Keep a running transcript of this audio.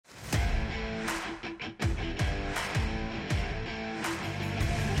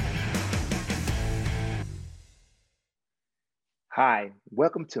Hi,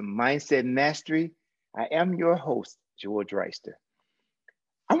 welcome to Mindset Mastery. I am your host, George Reister.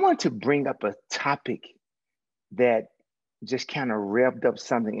 I want to bring up a topic that just kind of revved up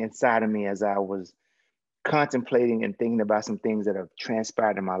something inside of me as I was contemplating and thinking about some things that have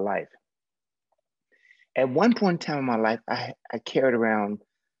transpired in my life. At one point in time in my life, I carried around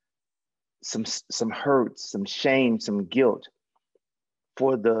some hurt, some shame, some guilt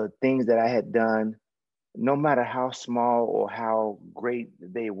for the things that I had done, no matter how small or how great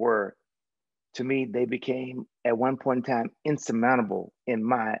they were. To me, they became at one point in time insurmountable in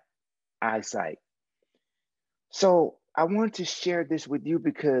my eyesight. So I wanted to share this with you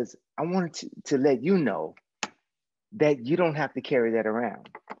because I wanted to let you know that you don't have to carry that around.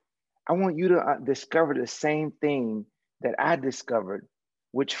 I want you to discover the same thing that I discovered,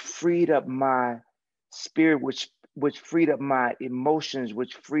 which freed up my spirit, which freed up my emotions,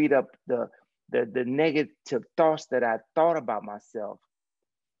 which freed up the negative thoughts that I thought about myself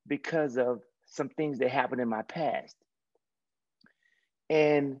because of some things that happened in my past.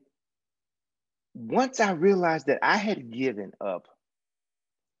 And once I realized that I had given up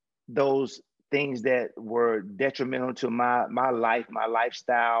those things that were detrimental to my life, my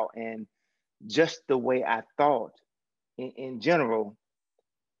lifestyle, and just the way I thought in general,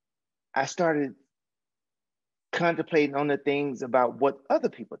 I started contemplating on the things about what other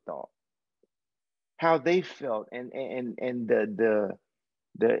people thought, how they felt, and the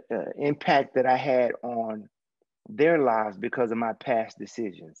impact that I had on their lives because of my past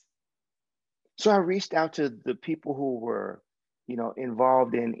decisions. So I reached out to the people who were,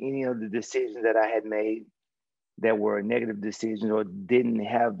 involved in any of the decisions that I had made that were negative decisions or didn't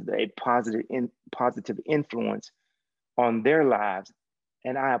have a positive influence on their lives.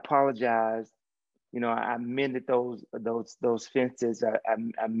 And I apologized. I mended those fences.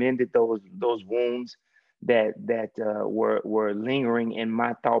 I mended those wounds that were lingering in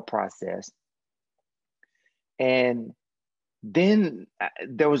my thought process. And then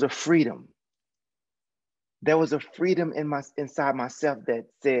there was a freedom. There was a freedom inside myself that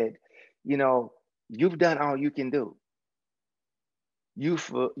said, you've done all you can do.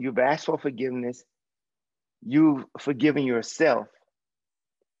 You've asked for forgiveness. You've forgiven yourself.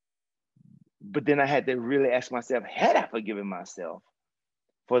 But then I had to really ask myself, had I forgiven myself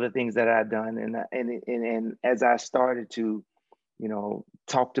for the things that I'd done? And as I started to,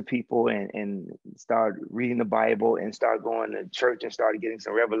 talk to people and start reading the Bible and start going to church and started getting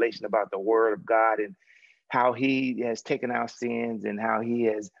some revelation about the Word of God and how He has taken our sins and how He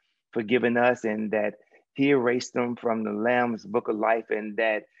has forgiven us and that He erased them from the Lamb's Book of Life and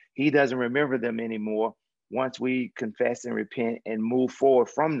that He doesn't remember them anymore once we confess and repent and move forward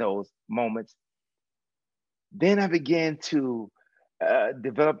from those moments. Then I began to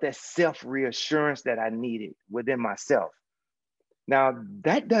develop that self-reassurance that I needed within myself. Now,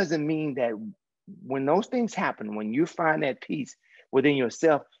 that doesn't mean that when those things happen, when you find that peace within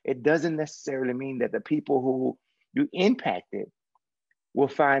yourself, it doesn't necessarily mean that the people who you impacted will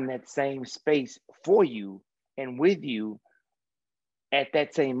find that same space for you and with you at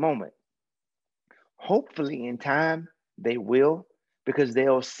that same moment. Hopefully, in time, they will, because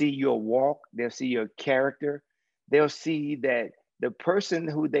they'll see your walk, they'll see your character, they'll see that the person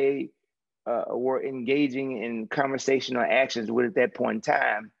who they were engaging in conversation or actions with at that point in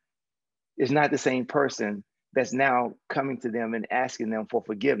time is not the same person that's now coming to them and asking them for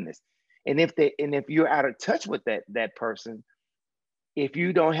forgiveness. And if you're out of touch with that person, if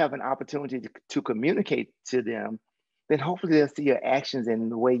you don't have an opportunity to communicate to them, then hopefully they'll see your actions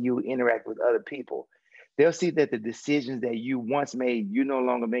and the way you interact with other people. They'll see that the decisions that you once made, you no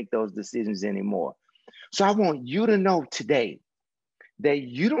longer make those decisions anymore. So I want you to know today that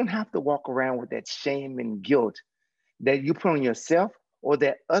you don't have to walk around with that shame and guilt that you put on yourself or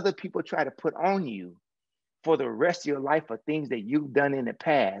that other people try to put on you for the rest of your life for things that you've done in the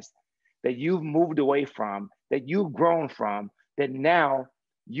past, that you've moved away from, that you've grown from, that now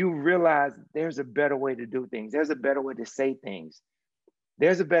you realize there's a better way to do things. There's a better way to say things.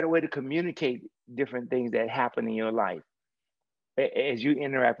 There's a better way to communicate different things that happen in your life as you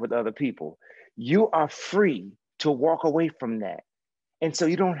interact with other people. You are free to walk away from that. And so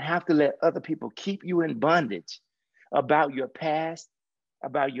you don't have to let other people keep you in bondage about your past,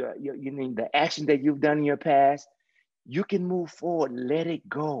 about the action that you've done in your past. You can move forward, let it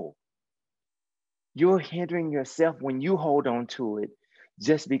go. You're hindering yourself when you hold on to it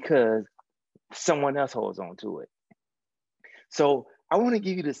just because someone else holds on to it. So I want to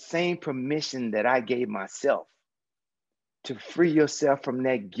give you the same permission that I gave myself to free yourself from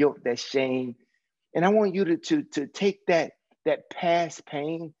that guilt, that shame. And I want you to take that past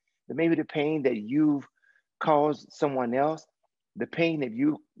pain, maybe the pain that you've caused someone else, the pain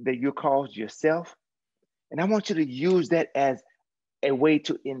that you caused yourself. And I want you to use that as a way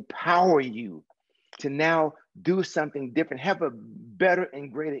to empower you to now do something different, have a better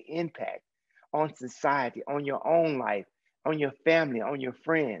and greater impact on society, on your own life, on your family, on your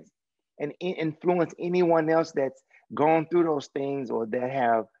friends, and influence anyone else that's gone through those things or that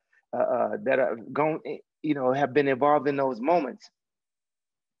have gone, have been involved in those moments.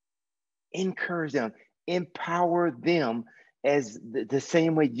 Encourage them, empower them as the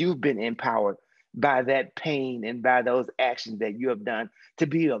same way you've been empowered by that pain and by those actions that you have done to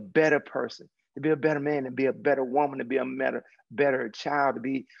be a better person, to be a better man, to be a better woman, to be a better child, to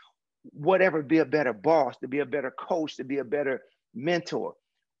be whatever, be a better boss, to be a better coach, to be a better mentor.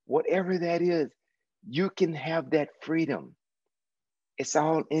 Whatever that is, you can have that freedom. It's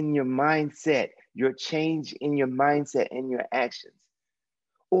all in your mindset, your change in your mindset and your actions.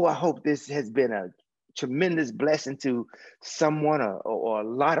 Oh, I hope this has been a tremendous blessing to someone or a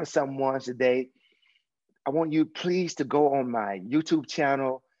lot of someone today. I want you please to go on my YouTube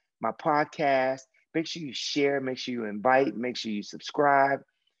channel, my podcast. Make sure you share, make sure you invite, make sure you subscribe.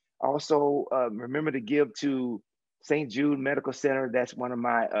 Also, remember to give to St. Jude Medical Center. That's one of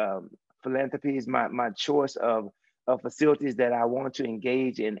my philanthropies, my choice of facilities that I want to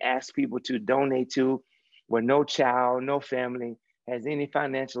engage and ask people to donate to, where no child, no family has any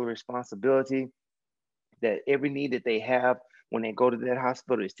financial responsibility, that every need that they have when they go to that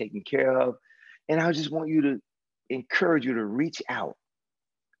hospital is taken care of. And I just want you to encourage you to reach out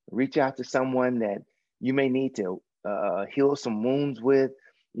to someone that you may need to heal some wounds with,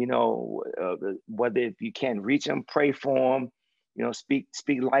 whether if you can't reach them, pray for them, speak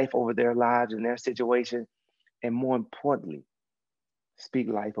life over their lives and their situation. And more importantly, speak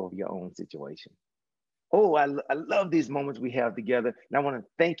life over your own situation. Oh, I love these moments we have together. And I want to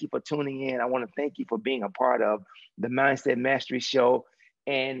thank you for tuning in. I want to thank you for being a part of the Mindset Mastery Show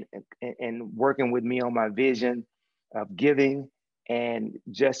and, and working with me on my vision of giving and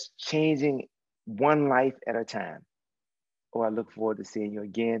just changing one life at a time. Oh, I look forward to seeing you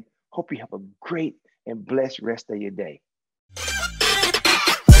again. Hope you have a great and blessed rest of your day.